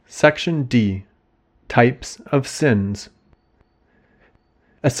Section D. Types of sins.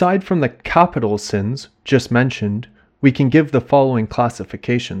 Aside from the capital sins just mentioned, we can give the following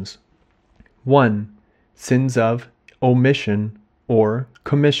classifications. 1. Sins of omission or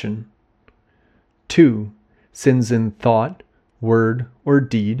commission. 2. Sins in thought, word, or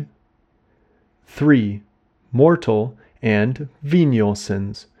deed. 3. Mortal and venial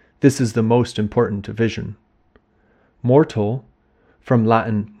sins. This is the most important division. Mortal, from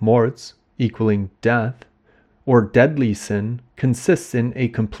Latin morts, equaling death, or deadly sin, consists in a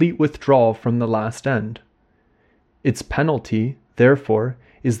complete withdrawal from the last end. Its penalty, therefore,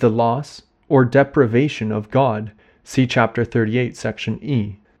 is the loss or deprivation of God. See chapter 38, section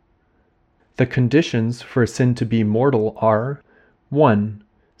E. The conditions for a sin to be mortal are 1.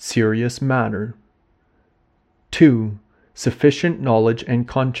 Serious matter. 2. Sufficient knowledge and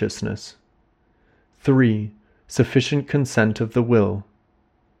consciousness. 3. Sufficient consent of the will.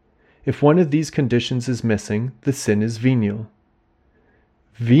 If one of these conditions is missing, the sin is venial.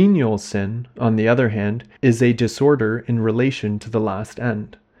 Venial sin, on the other hand, is a disorder in relation to the last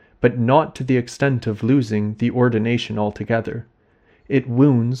end, but not to the extent of losing the ordination altogether. It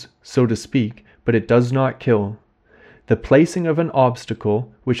wounds, so to speak, but it does not kill. The placing of an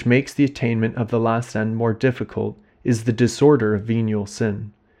obstacle which makes the attainment of the last end more difficult is the disorder of venial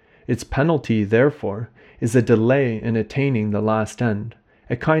sin. Its penalty, therefore, is a delay in attaining the last end,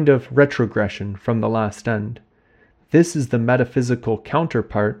 a kind of retrogression from the last end. This is the metaphysical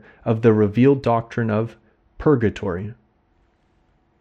counterpart of the revealed doctrine of purgatory.